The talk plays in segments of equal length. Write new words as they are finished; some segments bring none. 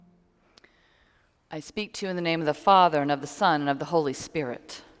I speak to you in the name of the Father, and of the Son, and of the Holy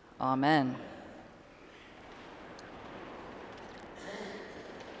Spirit. Amen.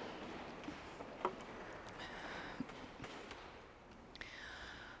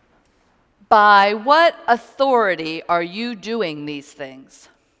 By what authority are you doing these things?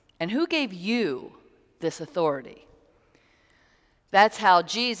 And who gave you this authority? That's how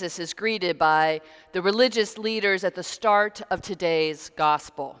Jesus is greeted by the religious leaders at the start of today's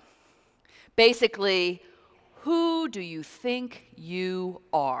gospel. Basically, who do you think you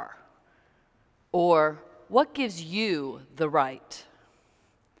are? Or what gives you the right?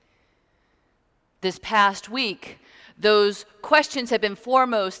 This past week, those questions have been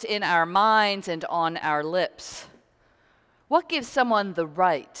foremost in our minds and on our lips. What gives someone the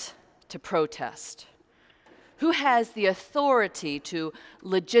right to protest? Who has the authority to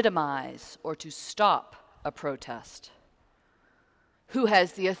legitimize or to stop a protest? Who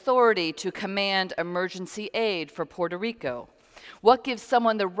has the authority to command emergency aid for Puerto Rico? What gives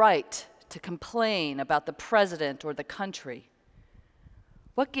someone the right to complain about the president or the country?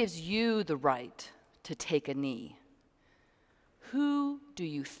 What gives you the right to take a knee? Who do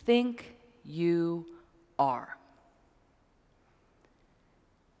you think you are?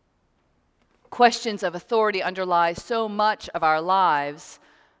 Questions of authority underlie so much of our lives.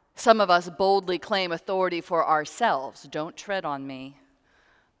 Some of us boldly claim authority for ourselves. Don't tread on me.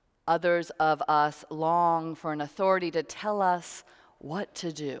 Others of us long for an authority to tell us what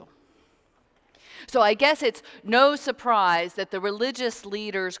to do. So I guess it's no surprise that the religious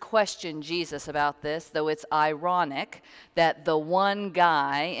leaders question Jesus about this, though it's ironic that the one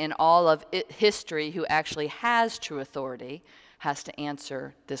guy in all of history who actually has true authority has to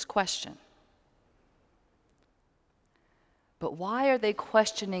answer this question. But why are they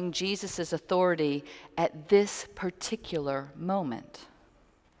questioning Jesus' authority at this particular moment?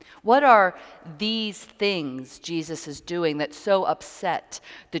 What are these things Jesus is doing that so upset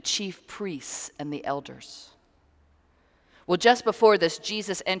the chief priests and the elders? Well, just before this,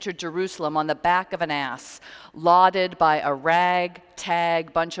 Jesus entered Jerusalem on the back of an ass, lauded by a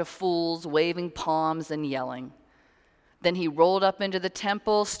ragtag bunch of fools waving palms and yelling. Then he rolled up into the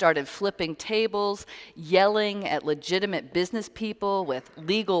temple, started flipping tables, yelling at legitimate business people with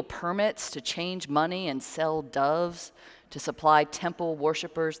legal permits to change money and sell doves to supply temple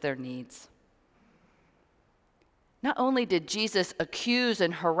worshipers their needs. Not only did Jesus accuse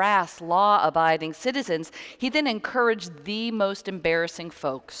and harass law-abiding citizens, he then encouraged the most embarrassing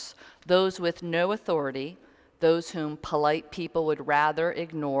folks, those with no authority, those whom polite people would rather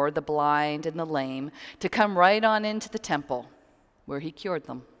ignore, the blind and the lame, to come right on into the temple where he cured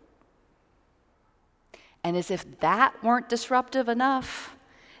them. And as if that weren't disruptive enough,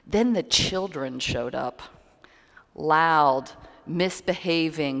 then the children showed up. Loud,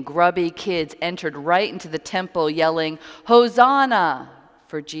 misbehaving, grubby kids entered right into the temple yelling, "Hosanna!"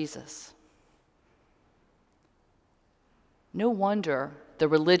 for Jesus. No wonder the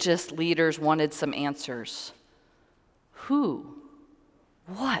religious leaders wanted some answers. Who,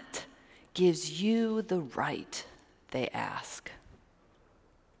 what gives you the right, they ask.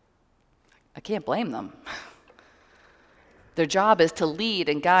 I can't blame them. Their job is to lead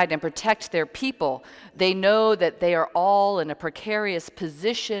and guide and protect their people. They know that they are all in a precarious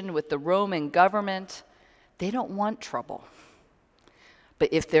position with the Roman government. They don't want trouble. But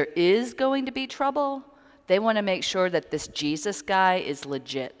if there is going to be trouble, they want to make sure that this Jesus guy is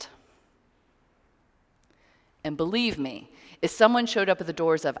legit. And believe me, if someone showed up at the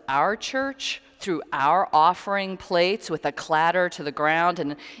doors of our church, threw our offering plates with a clatter to the ground,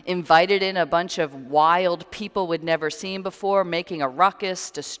 and invited in a bunch of wild people we'd never seen before, making a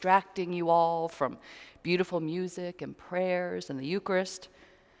ruckus, distracting you all from beautiful music and prayers and the Eucharist,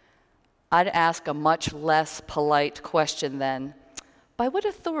 I'd ask a much less polite question then. By what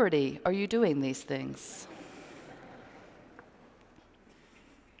authority are you doing these things?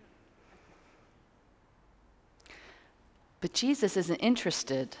 But Jesus isn't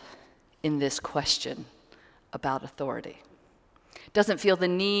interested in this question about authority. Doesn't feel the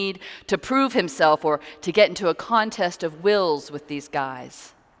need to prove himself or to get into a contest of wills with these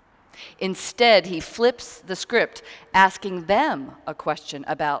guys. Instead, he flips the script, asking them a question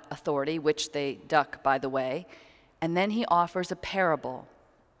about authority, which they duck, by the way, and then he offers a parable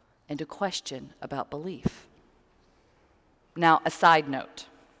and a question about belief. Now, a side note.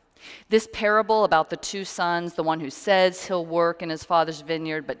 This parable about the two sons, the one who says he'll work in his father's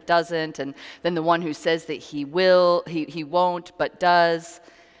vineyard but doesn't, and then the one who says that he won't but does,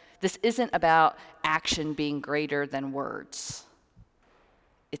 this isn't about action being greater than words.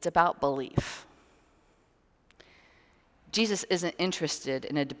 It's about belief. Jesus isn't interested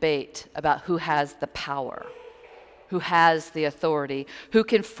in a debate about who has the power, who has the authority, who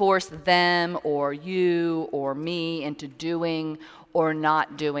can force them or you or me into doing or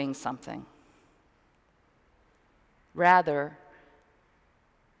not doing something. Rather,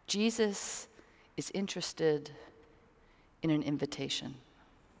 Jesus is interested in an invitation.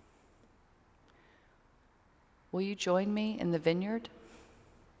 Will you join me in the vineyard?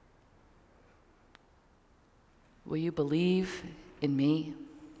 Will you believe in me?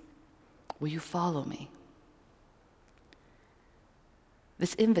 Will you follow me?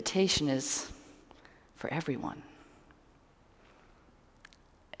 This invitation is for everyone.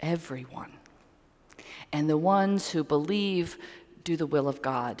 Everyone. And the ones who believe do the will of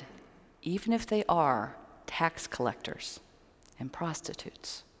God, even if they are tax collectors and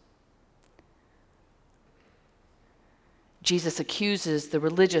prostitutes. Jesus accuses the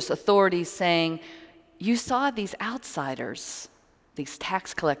religious authorities, saying, you saw these outsiders, these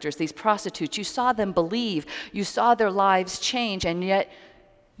tax collectors, these prostitutes, you saw them believe, you saw their lives change, and yet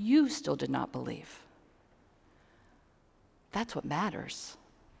you still did not believe. That's what matters.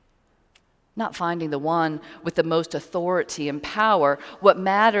 Not finding the one with the most authority and power. What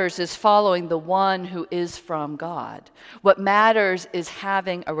matters is following the one who is from God. What matters is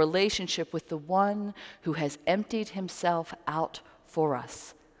having a relationship with the one who has emptied himself out for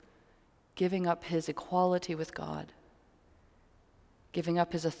us, giving up his equality with God, giving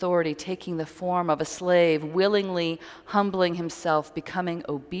up his authority, taking the form of a slave, willingly humbling himself, becoming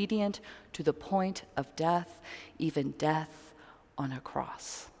obedient to the point of death, even death on a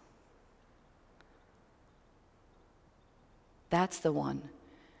cross. That's the one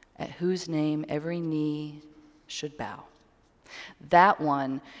at whose name every knee should bow. That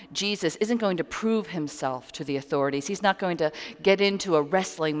one, Jesus, isn't going to prove himself to the authorities. He's not going to get into a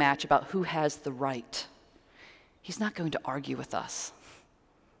wrestling match about who has the right. He's not going to argue with us.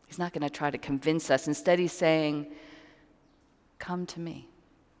 He's not going to try to convince us. Instead, he's saying, come to me.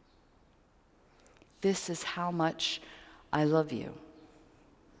 This is how much I love you.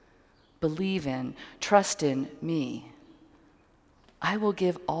 Believe in, trust in me. I will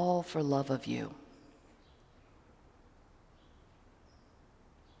give all for love of you.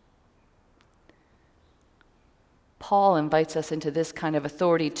 Paul invites us into this kind of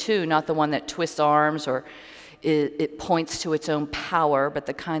authority too, not the one that twists arms or it points to its own power, but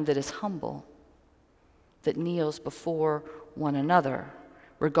the kind that is humble, that kneels before one another,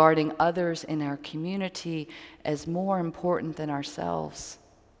 regarding others in our community as more important than ourselves,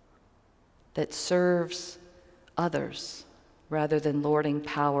 that serves others rather than lording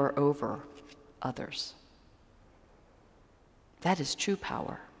power over others. That is true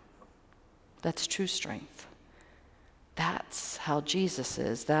power. That's true strength. That's how Jesus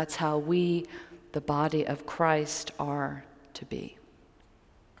is. That's how we, the body of Christ, are to be.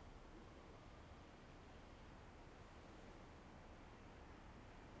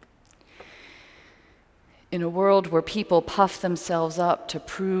 In a world where people puff themselves up to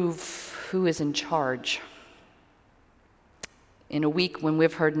prove who is in charge, in a week when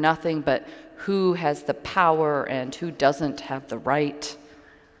we've heard nothing but who has the power and who doesn't have the right,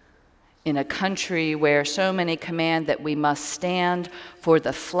 in a country where so many command that we must stand for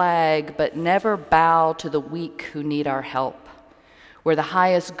the flag but never bow to the weak who need our help, where the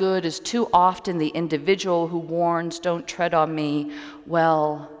highest good is too often the individual who warns, don't tread on me,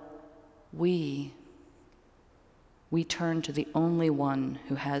 well, we turn to the only one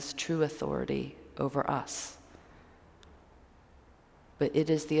who has true authority over us. But it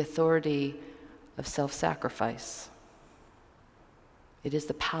is the authority of self-sacrifice. It is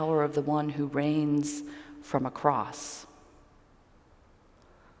the power of the one who reigns from a cross,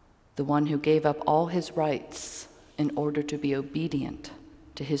 the one who gave up all his rights in order to be obedient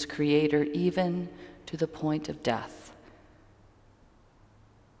to his Creator, even to the point of death,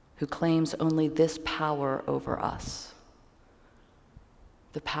 who claims only this power over us,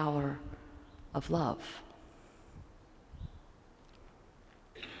 the power of love.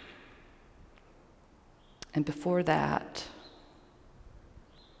 And before that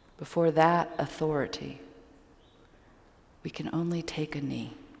authority, we can only take a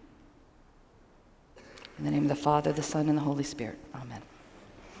knee. In the name of the Father, the Son, and the Holy Spirit. Amen.